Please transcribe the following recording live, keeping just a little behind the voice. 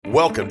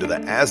Welcome to the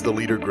As the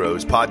Leader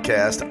Grows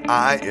podcast.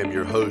 I am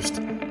your host,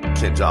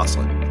 Ken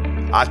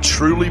Jocelyn. I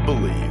truly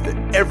believe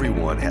that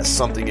everyone has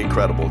something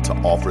incredible to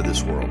offer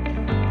this world,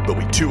 but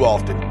we too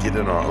often get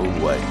in our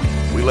own way.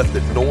 We let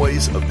the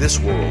noise of this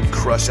world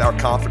crush our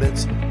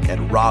confidence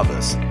and rob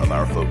us of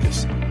our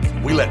focus.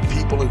 We let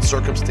people and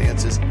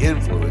circumstances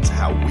influence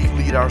how we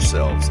lead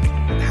ourselves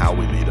and how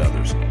we lead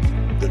others.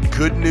 The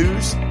good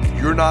news,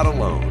 you're not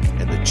alone,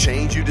 and the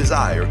change you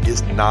desire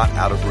is not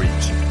out of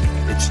reach.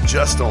 It's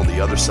just on the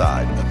other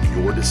side of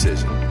your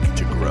decision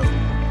to grow.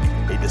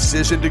 A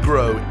decision to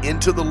grow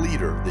into the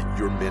leader that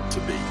you're meant to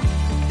be.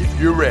 If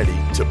you're ready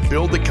to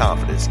build the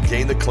confidence,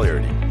 gain the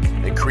clarity,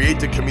 and create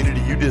the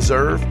community you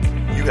deserve,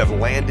 you have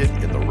landed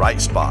in the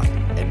right spot,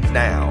 and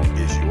now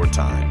is your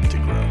time to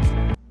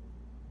grow.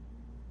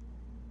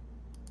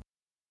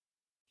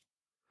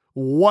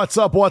 What's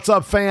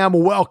up, fam?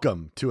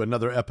 Welcome to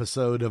another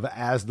episode of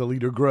As the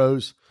Leader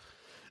Grows.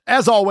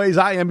 As always,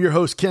 I am your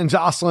host, Ken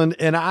Jocelyn,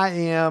 and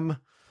I'm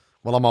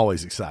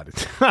always excited,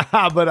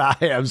 but I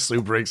am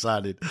super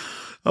excited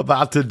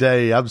about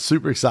today. I'm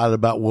super excited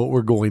about what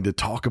we're going to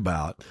talk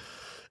about.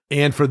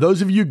 And for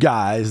those of you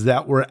guys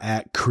that were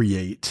at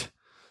Create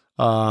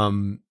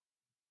in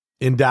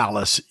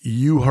Dallas,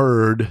 you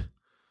heard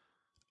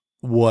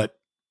what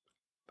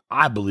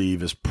I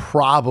believe is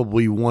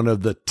probably one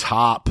of the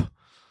top,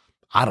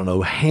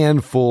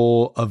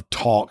 handful of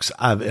talks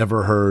I've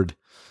ever heard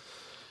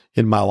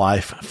in my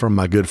life from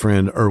my good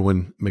friend,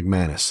 Erwin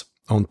McManus,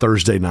 on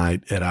Thursday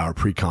night at our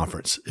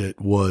pre-conference.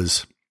 It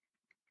was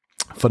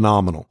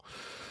phenomenal.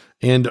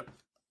 And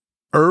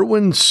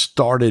Erwin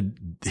started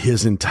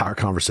his entire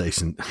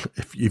conversation.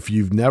 If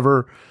you've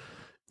never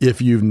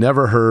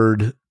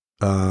heard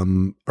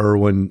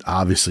Erwin,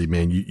 obviously,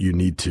 man, you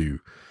need to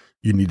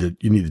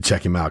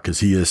check him out, because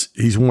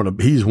he's one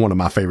of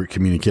my favorite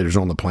communicators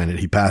on the planet.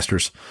 He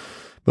pastors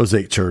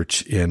Mosaic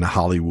Church in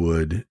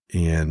Hollywood,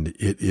 and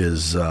it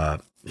is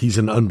he's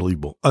an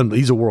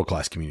he's a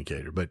world-class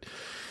communicator. But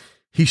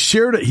he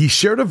shared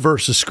a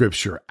verse of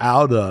scripture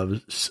out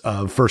of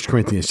 1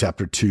 Corinthians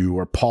chapter 2,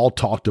 where Paul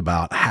talked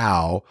about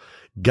how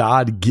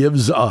God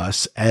gives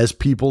us, as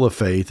people of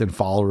faith and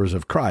followers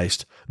of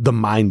Christ, the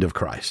mind of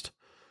Christ.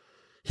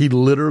 He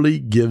literally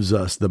gives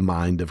us the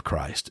mind of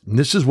Christ. And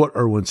this is what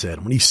Erwin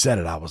said. When he said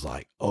it, I was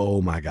like, oh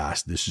my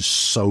gosh, this is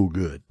so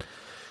good.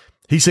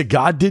 He said,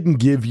 God didn't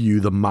give you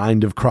the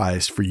mind of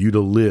Christ for you to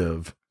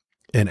live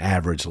an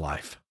average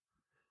life.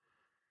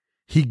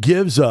 He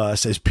gives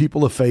us, as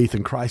people of faith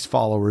and Christ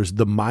followers,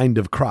 the mind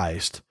of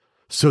Christ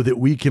so that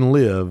we can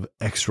live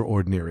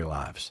extraordinary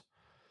lives.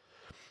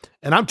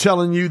 And I'm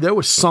telling you, there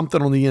was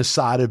something on the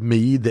inside of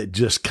me that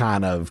just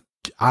kind of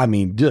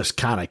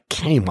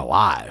came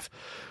alive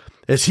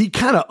as he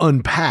kind of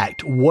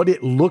unpacked what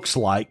it looks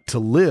like to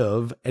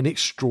live an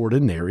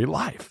extraordinary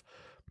life.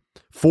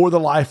 For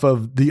the life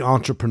of the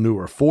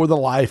entrepreneur, for the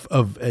life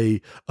of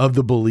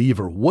the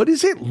believer. What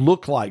does it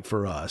look like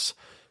for us?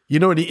 You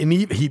know, and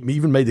he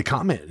even made the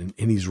comment,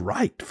 and he's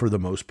right for the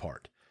most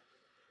part,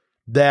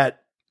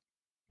 that,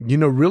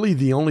 really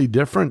the only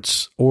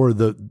difference,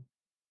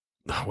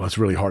 it's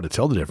really hard to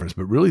tell the difference,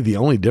 but really the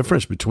only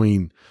difference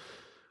between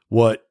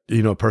what,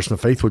 a person of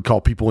faith would call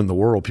people in the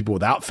world, people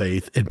without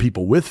faith, and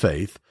people with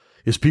faith,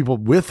 is people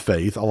with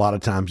faith a lot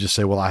of times just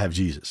say, well, I have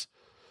Jesus.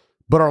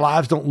 But our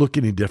lives don't look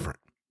any different.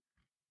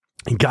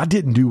 And God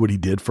didn't do what he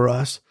did for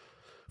us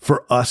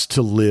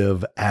to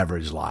live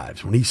average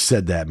lives. When he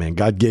said that, man,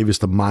 God gave us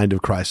the mind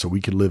of Christ so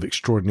we could live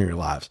extraordinary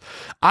lives.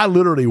 I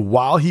literally,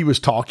 while he was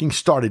talking,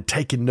 started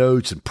taking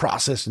notes and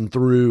processing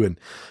through. And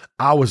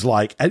I was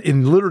like,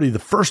 and literally the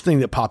first thing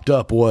that popped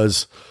up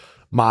was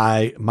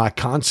my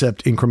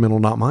concept, incremental,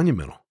 not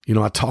monumental.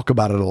 I talk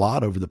about it a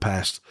lot over the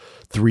past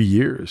 3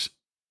 years.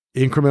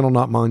 Incremental,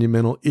 not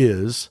monumental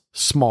is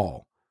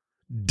small,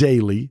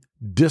 daily,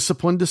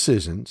 disciplined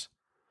decisions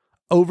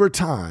over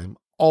time,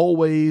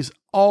 always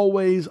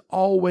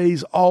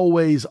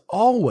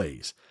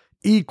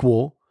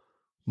equal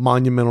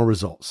monumental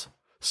results.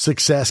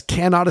 Success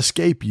cannot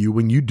escape you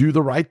when you do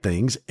the right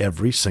things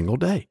every single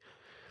day.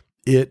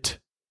 It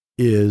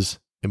is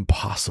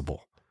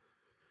impossible.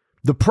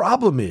 The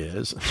problem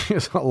is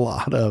a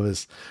lot of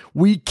us,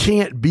 we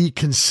can't be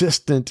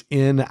consistent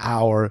in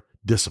our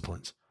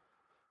disciplines.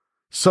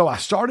 So I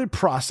started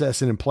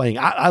processing and playing.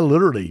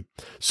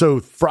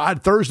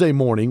 Thursday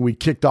morning, we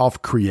kicked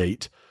off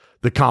Create,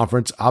 the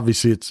conference.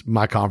 Obviously, it's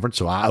my conference,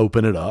 so I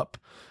open it up.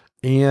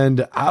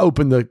 And I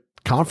opened the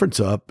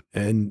conference up,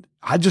 and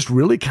I just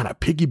really kind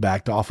of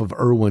piggybacked off of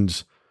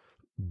Erwin's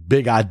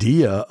big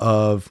idea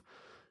of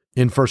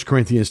in 1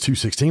 Corinthians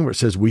 2:16, where it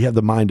says, we have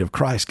the mind of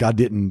Christ. God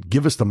didn't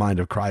give us the mind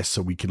of Christ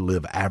so we could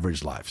live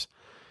average lives.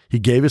 He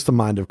gave us the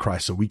mind of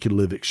Christ so we could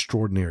live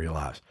extraordinary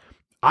lives.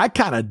 I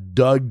kind of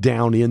dug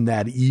down in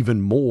that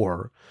even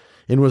more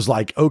and was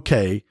like,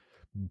 okay,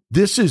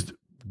 the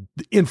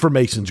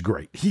information's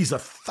great. He's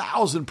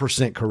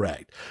 1,000%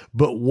 correct.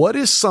 But what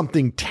is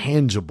something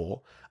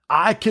tangible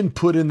I can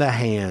put in the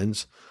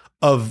hands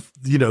of,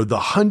 the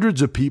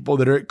hundreds of people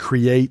that are at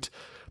Create,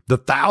 the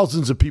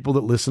thousands of people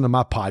that listen to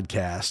my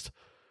podcast?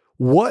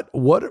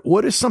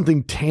 What is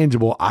something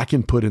tangible I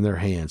can put in their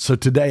hands? So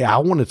today I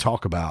want to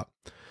talk about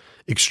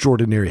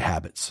extraordinary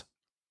habits.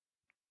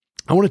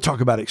 I want to talk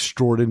about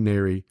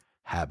extraordinary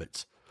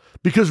habits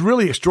because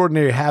really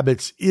extraordinary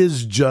habits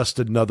is just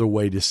another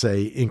way to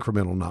say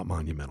incremental, not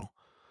monumental.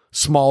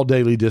 Small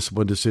daily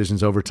discipline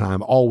decisions over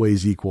time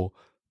always equal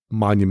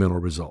monumental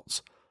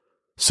results.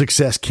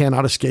 Success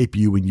cannot escape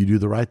you when you do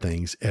the right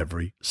things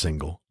every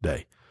single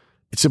day.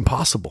 It's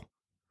impossible.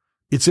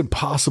 It's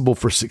impossible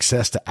for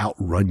success to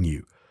outrun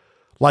you.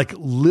 Like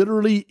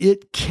literally,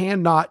 it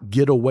cannot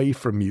get away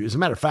from you. As a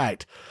matter of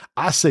fact,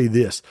 I say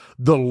this,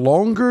 the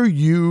longer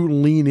you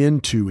lean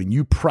into and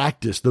you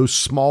practice those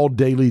small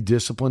daily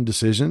discipline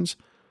decisions,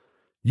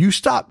 you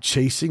stop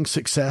chasing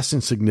success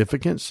and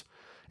significance,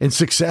 and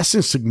success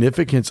and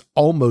significance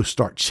almost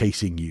start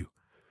chasing you.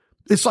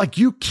 It's like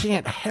you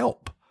can't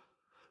help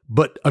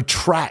but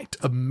attract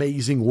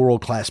amazing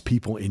world-class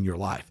people in your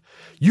life.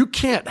 You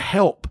can't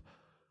help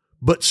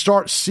but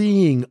start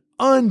seeing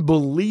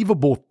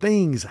unbelievable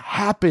things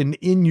happen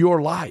in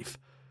your life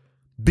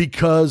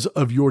because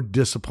of your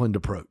disciplined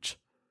approach.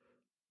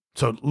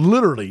 So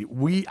literally,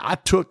 I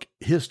took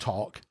his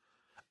talk.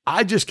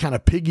 I just kind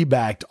of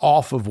piggybacked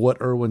off of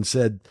what Erwin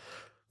said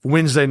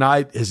Wednesday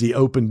night as he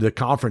opened the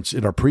conference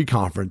in our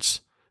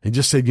pre-conference and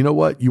just said, you know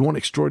what? You want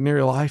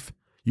extraordinary life?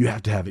 You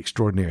have to have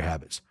extraordinary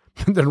habits.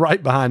 And then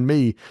right behind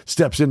me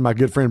steps in my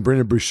good friend,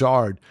 Brendan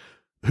Bouchard,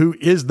 who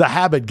is the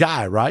habit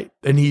guy, right?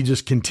 And he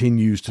just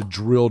continues to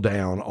drill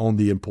down on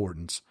the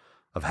importance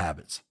of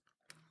habits.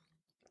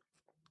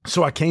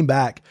 So I came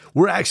back.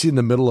 We're actually in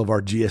the middle of our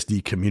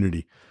GSD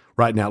community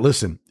right now.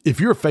 Listen,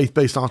 if you're a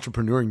faith-based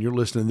entrepreneur and you're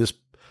listening to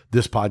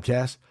this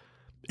podcast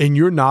and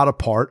you're not a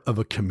part of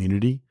a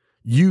community,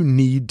 you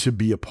need to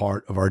be a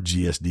part of our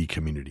GSD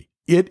community.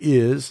 It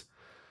is,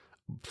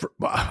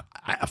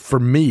 for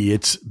me,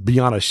 it's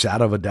beyond a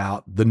shadow of a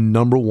doubt, the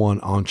number one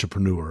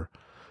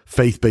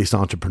faith-based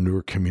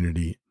entrepreneur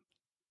community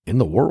in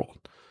the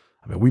world.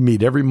 I mean, we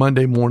meet every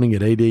Monday morning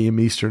at 8 a.m.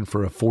 Eastern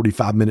for a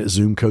 45-minute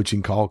Zoom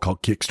coaching call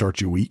called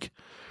Kickstart Your Week,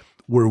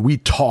 where we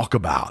talk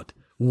about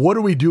what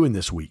are we doing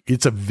this week?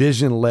 It's a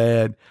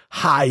vision-led,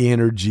 high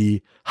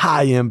energy,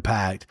 high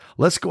impact.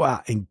 Let's go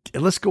out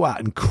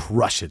and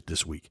crush it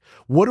this week.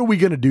 What are we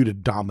going to do to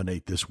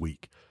dominate this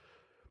week?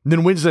 And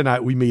then Wednesday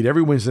night, we meet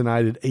every Wednesday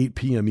night at 8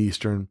 p.m.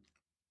 Eastern,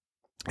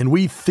 and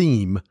we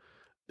theme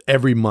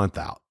every month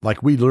out.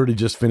 Like we literally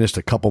just finished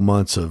a couple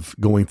months of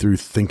going through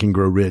Think and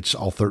Grow Rich,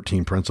 all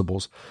 13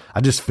 principles.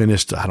 I just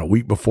finished a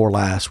week before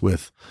last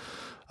with,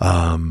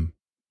 what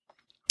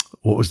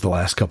was the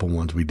last couple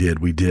ones we did?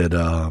 We did,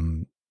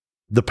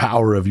 the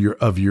power of your,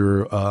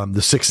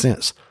 the sixth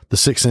sense. The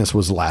sixth sense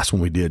was the last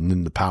one we did. And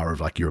then the power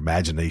of like your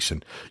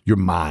imagination, your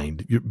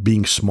mind, your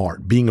being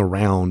smart, being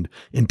around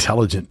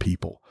intelligent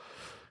people.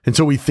 And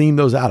so we theme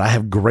those out. I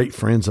have great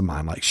friends of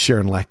mine like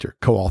Sharon Lecter,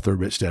 co-author of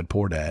Rich Dad,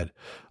 Poor Dad,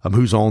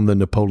 who's on the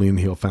Napoleon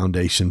Hill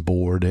Foundation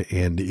board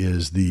and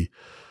is the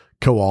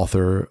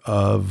co-author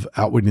of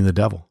Outwitting the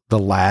Devil, the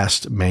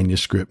last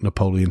manuscript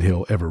Napoleon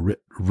Hill ever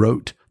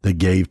wrote. They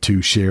gave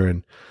to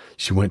Sharon.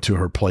 She went to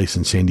her place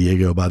in San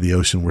Diego by the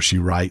ocean where she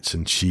writes,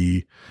 and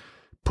she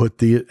put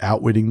the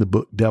Outwitting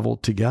the Devil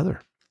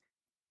together.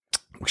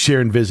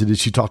 Sharon visited.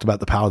 She talked about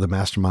the power of the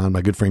mastermind.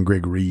 My good friend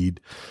Greg Reed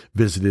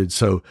visited.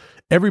 So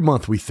every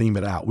month we theme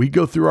it out. We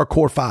go through our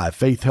core 5,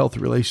 faith, health,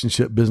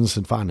 relationship, business,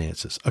 and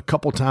finances a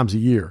couple times a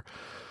year.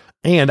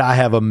 And I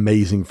have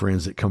amazing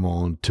friends that come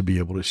on to be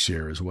able to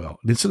share as well.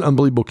 And it's an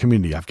unbelievable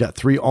community. I've got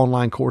 3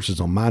 online courses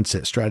on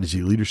mindset,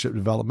 strategy, leadership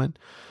development,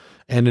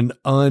 and an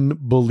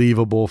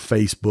unbelievable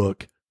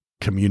Facebook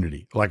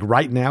community. Like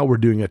right now we're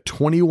doing a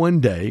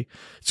 21-day,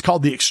 it's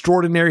called the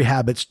Extraordinary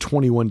Habits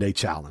 21-Day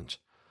Challenge.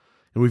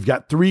 And we've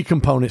got 3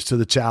 components to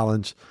the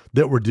challenge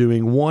that we're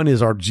doing. One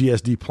is our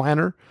GSD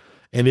planner,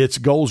 and it's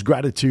goals,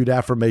 gratitude,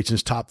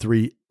 affirmations, top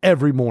 3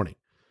 every morning.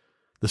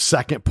 The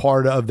second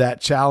part of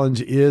that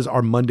challenge is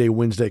our Monday,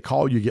 Wednesday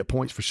call. You get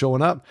points for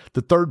showing up.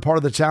 The third part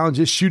of the challenge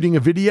is shooting a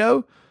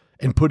video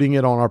and putting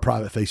it on our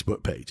private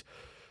Facebook page.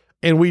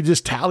 And we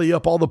just tally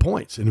up all the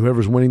points. And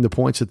whoever's winning the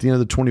points at the end of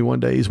the 21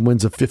 days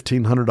wins a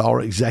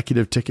 $1,500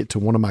 executive ticket to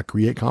one of my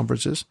Create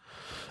conferences.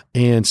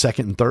 And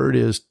second and third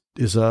is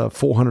a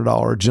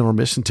 $400 general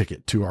admission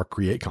ticket to our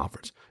Create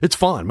conference. It's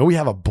fun. I mean, we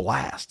have a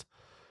blast.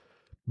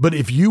 But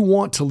if you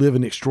want to live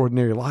an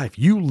extraordinary life,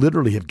 you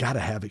literally have got to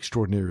have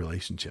extraordinary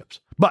relationships.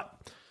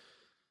 But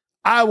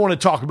I want to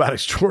talk about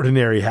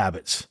extraordinary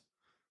habits.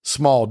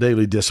 Small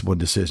daily discipline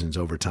decisions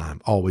over time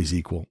always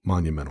equal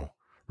monumental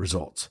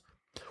results.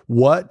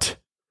 What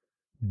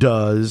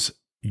does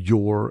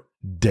your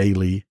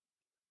daily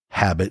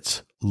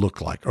habits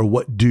look like? Or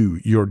what do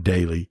your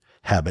daily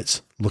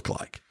habits look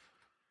like?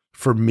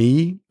 For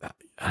me,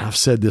 I've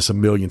said this a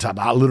million times,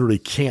 I literally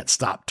can't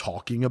stop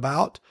talking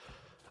about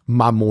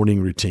my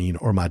morning routine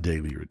or my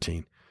daily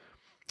routine.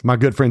 My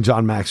good friend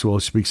John Maxwell, who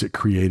speaks at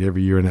Create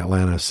every year in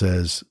Atlanta,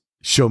 says,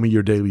 show me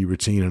your daily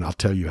routine and I'll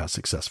tell you how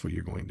successful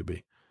you're going to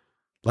be.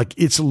 Like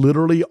it's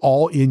literally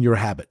all in your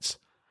habits.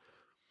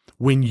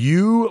 When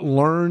you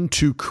learn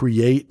to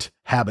create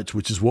habits,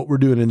 which is what we're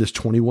doing in this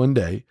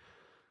 21-day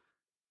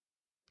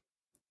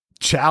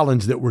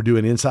challenge that we're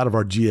doing inside of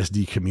our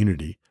GSD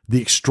community,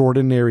 the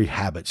Extraordinary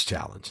Habits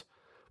Challenge.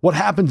 What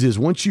happens is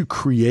once you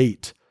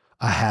create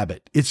a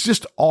habit, it's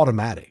just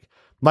automatic.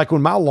 Like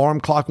when my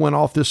alarm clock went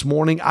off this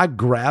morning, I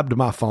grabbed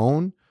my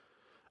phone.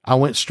 I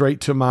went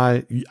straight to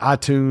my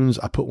iTunes.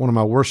 I put one of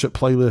my worship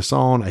playlists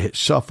on. I hit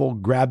shuffle,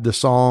 grabbed the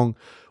song,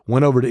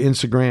 went over to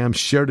Instagram,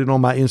 shared it on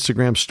my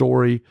Instagram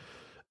story,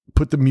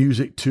 put the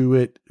music to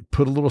it,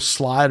 put a little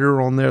slider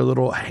on there,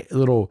 little,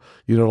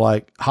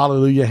 like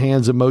hallelujah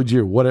hands emoji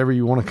or whatever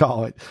you want to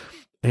call it.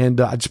 And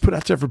I just put it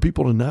out there for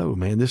people to know,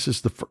 man, this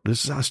is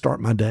how I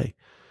start my day.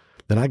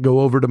 Then I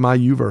go over to my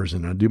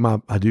YouVersion. I do my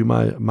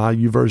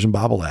YouVersion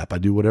Bible app. I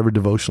do whatever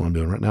devotional I'm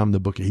doing. Right now I'm in the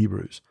book of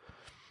Hebrews.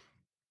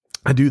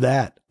 I do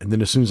that. And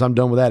then as soon as I'm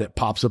done with that, it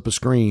pops up a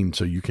screen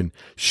so you can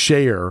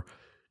share,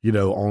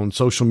 on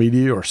social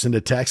media or send a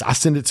text. I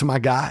send it to my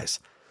guys.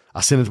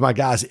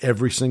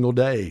 Every single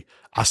day.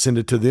 I send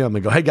it to them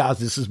and go, hey guys,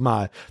 this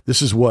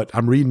is what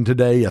I'm reading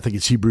today. I think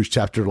it's Hebrews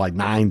chapter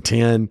 9,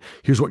 10.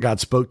 Here's what God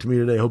spoke to me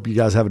today. Hope you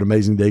guys have an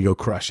amazing day. Go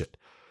crush it.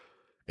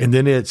 And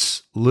then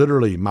it's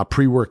literally my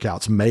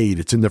pre-workout's made.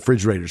 It's in the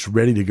refrigerator. It's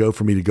ready to go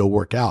for me to go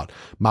work out.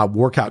 My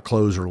workout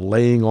clothes are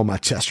laying on my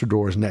chest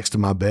drawers next to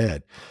my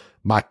bed.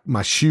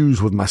 My shoes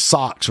with my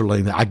socks are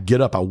laying there. I get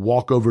up, I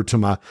walk over to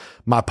my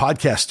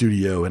podcast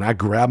studio and I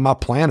grab my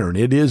planner, and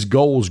it is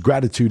goals,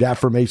 gratitude,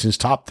 affirmations,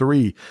 top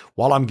 3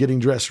 while I'm getting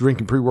dressed,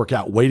 drinking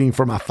pre-workout, waiting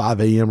for my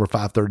 5 a.m. or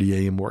 5:30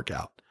 a.m.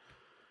 workout.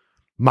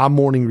 My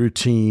morning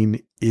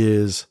routine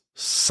is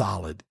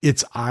solid.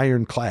 It's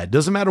ironclad.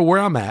 Doesn't matter where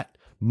I'm at.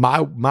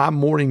 My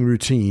morning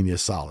routine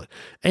is solid.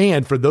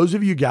 And for those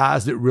of you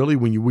guys that really,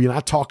 when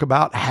I talk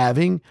about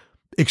having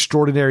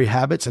extraordinary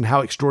habits and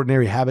how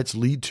extraordinary habits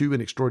lead to an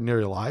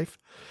extraordinary life,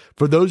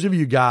 for those of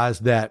you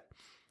guys that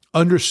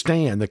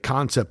understand the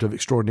concept of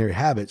extraordinary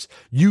habits,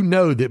 you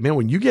know that, man,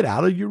 when you get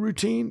out of your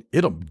routine,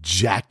 it'll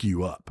jack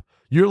you up.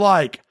 You're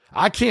like,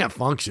 I can't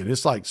function.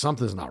 It's like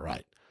something's not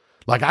right.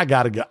 Like I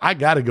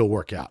gotta go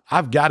work out.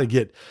 I've got to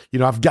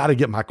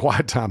get my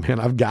quiet time in.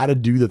 I've got to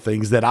do the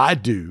things that I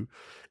do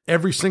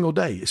every single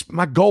day. It's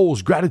my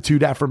goals,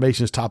 gratitude,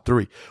 affirmations, top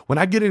 3. When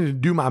I get in to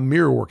do my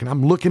mirror work and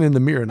I'm looking in the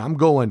mirror and I'm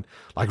going,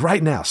 like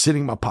right now,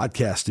 sitting in my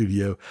podcast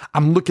studio,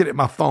 I'm looking at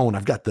my phone.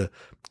 I've got the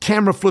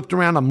camera flipped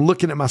around. I'm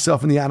looking at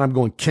myself in the eye and I'm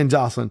going, Ken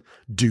Joslin,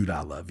 dude,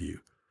 I love you.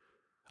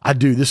 I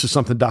do. This is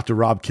something Dr.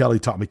 Rob Kelly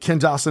taught me. Ken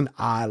Joslin,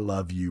 I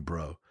love you,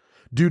 bro.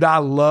 Dude, I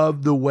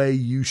love the way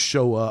you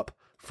show up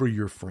for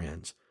your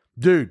friends.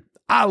 Dude,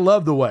 I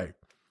love the way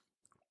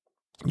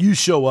you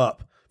show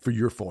up for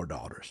your 4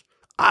 daughters.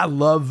 I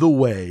love the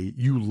way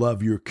you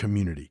love your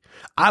community.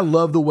 I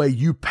love the way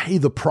you pay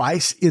the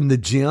price in the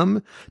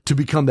gym to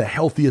become the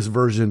healthiest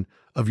version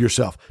of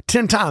yourself.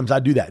 10 times I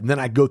do that. And then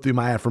I go through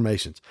my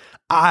affirmations.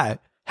 I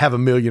have a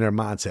millionaire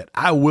mindset.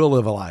 I will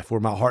live a life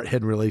where my heart,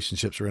 head, and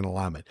relationships are in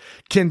alignment.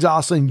 Ken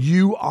Joslin,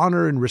 you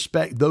honor and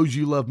respect those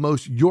you love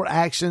most. Your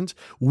actions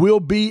will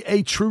be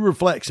a true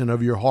reflection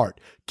of your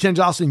heart. Ken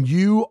Joslin,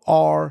 you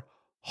are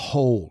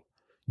whole.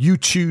 You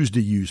choose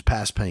to use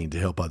past pain to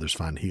help others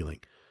find healing.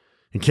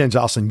 And Ken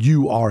Joslin,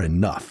 you are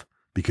enough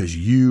because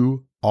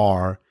you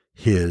are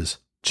his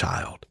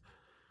child.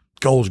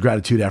 Goals,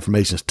 gratitude,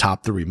 affirmations,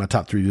 top 3. My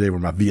top 3 today were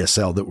my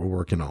VSL that we're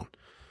working on.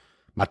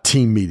 My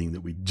team meeting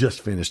that we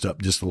just finished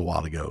up just a little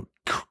while ago.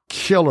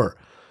 Killer.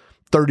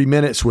 30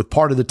 minutes with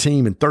part of the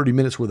team and 30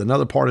 minutes with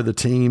another part of the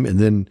team. And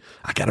then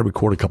I got to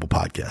record a couple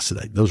podcasts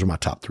today. Those are my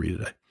top 3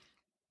 today.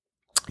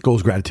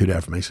 Goals, gratitude,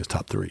 affirmations,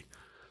 top 3.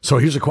 So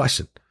here's a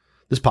question.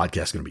 This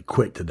podcast is going to be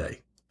quick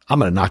today. I'm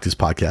going to knock this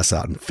podcast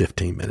out in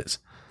 15 minutes.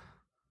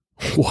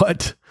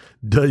 What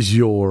does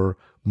your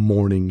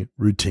morning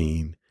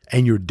routine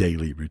and your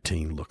daily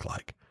routine look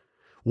like?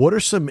 What are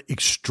some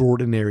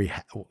extraordinary,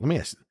 let me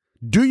ask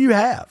you, do you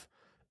have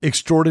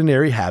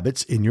extraordinary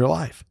habits in your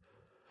life?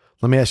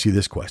 Let me ask you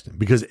this question,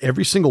 because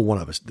every single one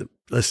of us,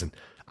 listen,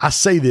 I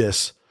say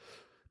this,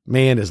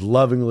 man, as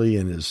lovingly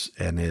and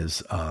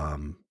as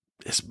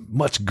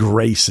much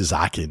grace as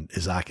I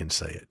can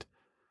say it.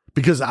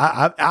 Because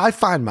I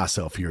find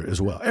myself here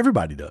as well.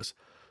 Everybody does.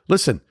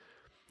 Listen,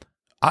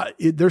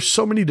 there's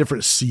so many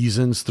different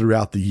seasons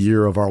throughout the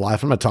year of our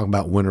life. I'm not talking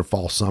about winter,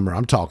 fall, summer.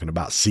 I'm talking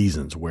about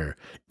seasons where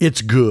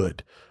it's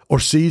good, or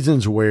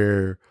seasons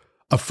where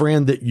a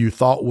friend that you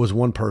thought was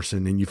one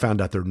person and you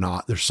found out they're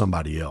not, there's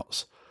somebody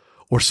else,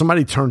 or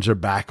somebody turns their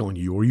back on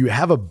you, or you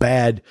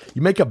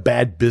make a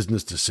bad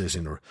business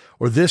decision,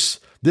 or this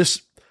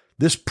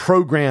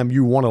program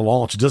you want to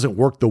launch doesn't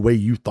work the way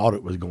you thought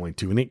it was going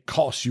to, and it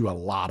costs you a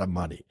lot of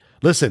money.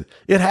 Listen,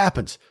 it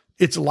happens.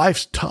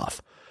 Life's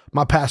tough.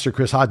 My pastor,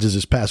 Chris Hodges,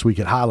 this past week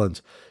at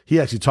Highlands, he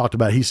actually talked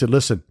about it. He said,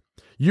 listen,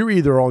 you're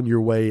either on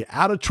your way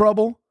out of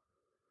trouble,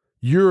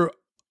 you're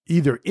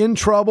either in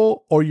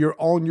trouble, or you're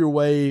on your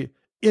way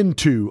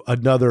into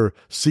another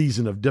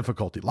season of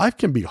difficulty. Life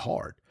can be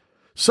hard.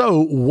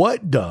 So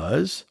what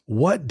does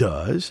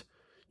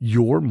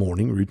your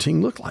morning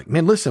routine look like?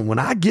 Man, listen, when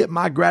I get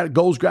my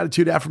goals,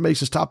 gratitude,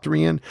 affirmations, top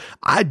 3 in,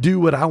 I do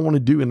what I want to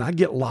do and I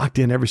get locked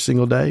in every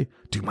single day.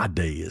 Dude, my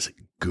day is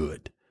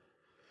good.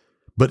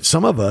 But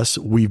some of us,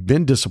 we've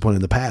been disciplined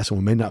in the past and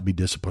we may not be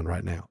disciplined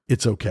right now.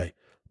 It's okay.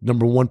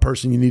 Number one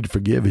person you need to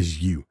forgive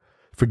is you.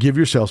 Forgive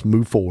yourselves,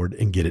 move forward,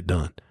 and get it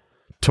done.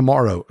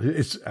 Tomorrow,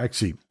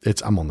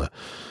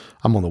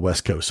 I'm on the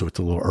West Coast, so it's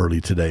a little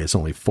early today. It's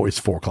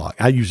 4 o'clock.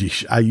 I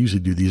usually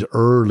do these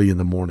early in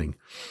the morning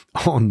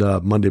on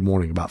Monday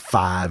morning, about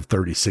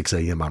 5:30, 6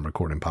 a.m. I'm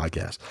recording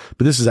podcasts,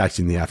 but this is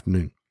actually in the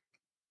afternoon.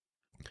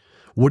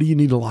 What do you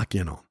need to lock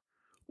in on?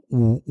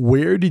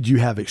 Where did you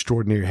have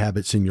extraordinary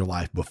habits in your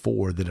life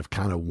before that have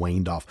kind of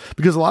waned off?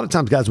 Because a lot of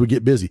times, guys, we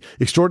get busy.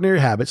 Extraordinary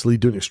habits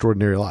lead to an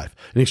extraordinary life.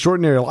 An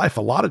extraordinary life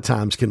a lot of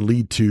times can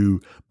lead to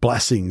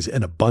blessings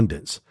and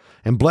abundance.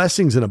 And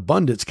blessings and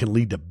abundance can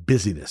lead to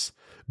busyness.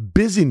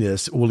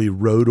 Busyness will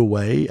erode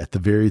away at the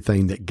very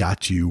thing that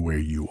got you where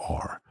you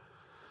are.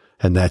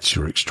 And that's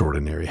your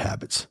extraordinary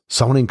habits.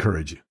 So I want to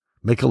encourage you,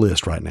 make a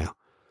list right now.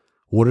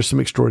 What are some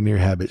extraordinary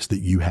habits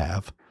that you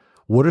have?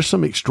 What are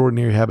some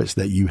extraordinary habits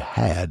that you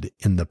had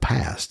in the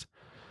past?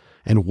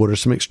 And what are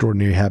some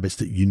extraordinary habits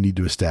that you need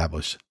to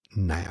establish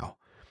now?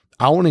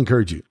 I want to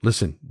encourage you,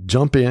 listen,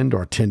 jump into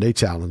our 10-day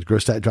challenge,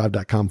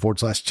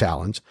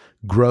 growstackdrive.com/challenge,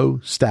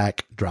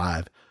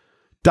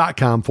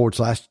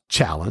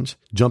 growstackdrive.com/challenge.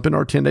 Jump in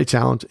our 10-day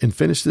challenge and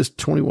finish this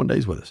 21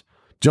 days with us.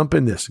 Jump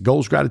in this.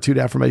 Goals, gratitude,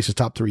 affirmations,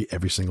 top 3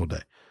 every single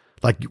day.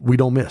 Like we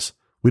don't miss.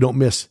 We don't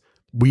miss.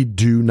 We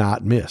do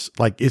not miss.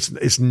 Like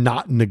it's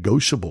not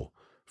negotiable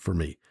for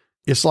me.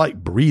 It's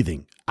like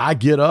breathing. I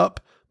get up.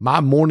 My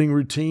morning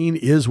routine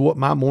is what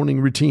my morning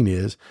routine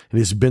is.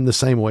 And it's been the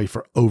same way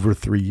for over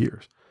 3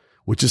 years,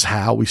 which is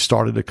how we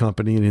started a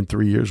company. And in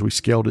 3 years, we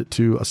scaled it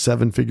to a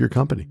 7-figure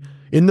company.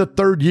 In the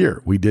 3rd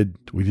year, we did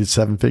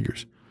 7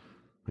 figures,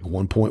 like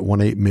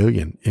 1.18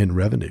 million in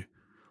revenue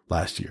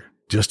last year,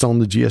 just on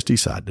the GSD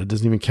side. That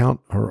doesn't even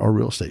count our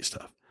real estate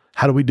stuff.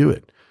 How do we do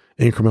it?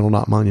 Incremental,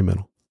 not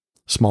monumental.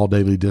 Small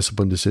daily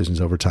disciplined decisions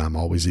over time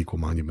always equal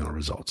monumental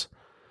results.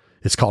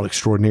 It's called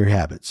extraordinary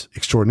habits.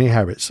 Extraordinary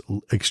habits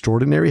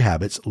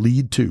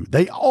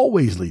they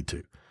always lead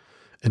to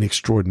an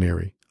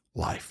extraordinary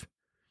life.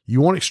 You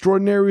want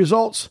extraordinary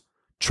results?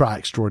 Try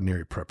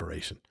extraordinary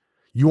preparation.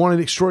 You want an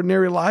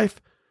extraordinary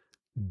life?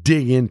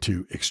 Dig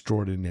into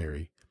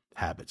extraordinary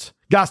habits.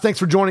 Guys, thanks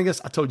for joining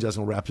us. I told you I was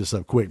going to wrap this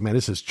up quick, man.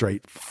 This is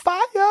straight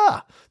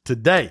fire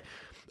today.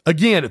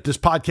 Again, if this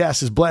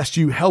podcast has blessed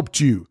you, helped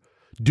you,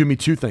 do me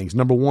 2 things.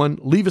 Number 1,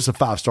 leave us a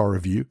 5-star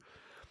review.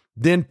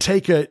 Then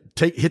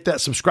hit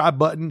that subscribe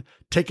button,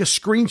 take a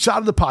screenshot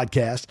of the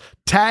podcast,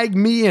 tag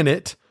me in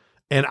it,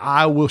 and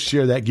I will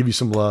share that, give you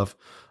some love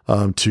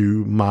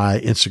to my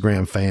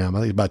Instagram fam.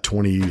 I think about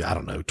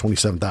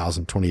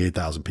 27,000,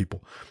 28,000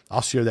 people. I'll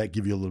share that,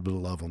 give you a little bit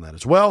of love on that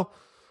as well.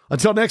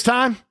 Until next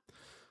time,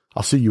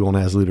 I'll see you on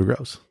As the Leader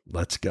Grows.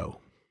 Let's go.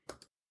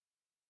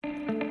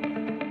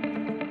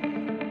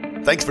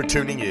 Thanks for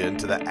tuning in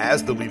to the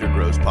As the Leader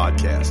Grows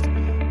podcast.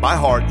 My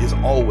heart is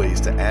always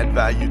to add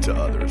value to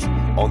others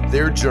on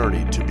their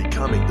journey to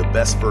becoming the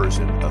best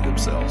version of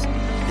themselves.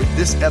 If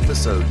this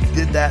episode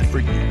did that for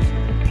you,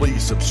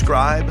 please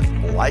subscribe,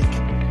 like,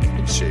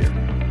 and share.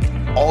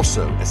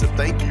 Also, as a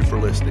thank you for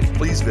listening,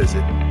 please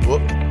visit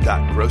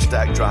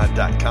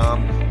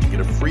book.growstackdrive.com to get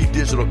a free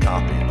digital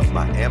copy of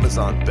my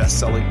Amazon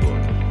best-selling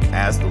book,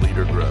 As the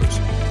Leader Grows.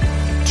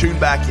 Tune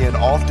back in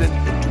often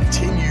and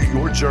continue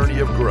your journey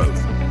of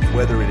growth,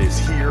 whether it is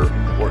here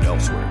or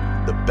elsewhere.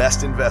 The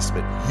best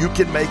investment you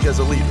can make as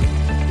a leader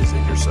is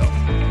in yourself.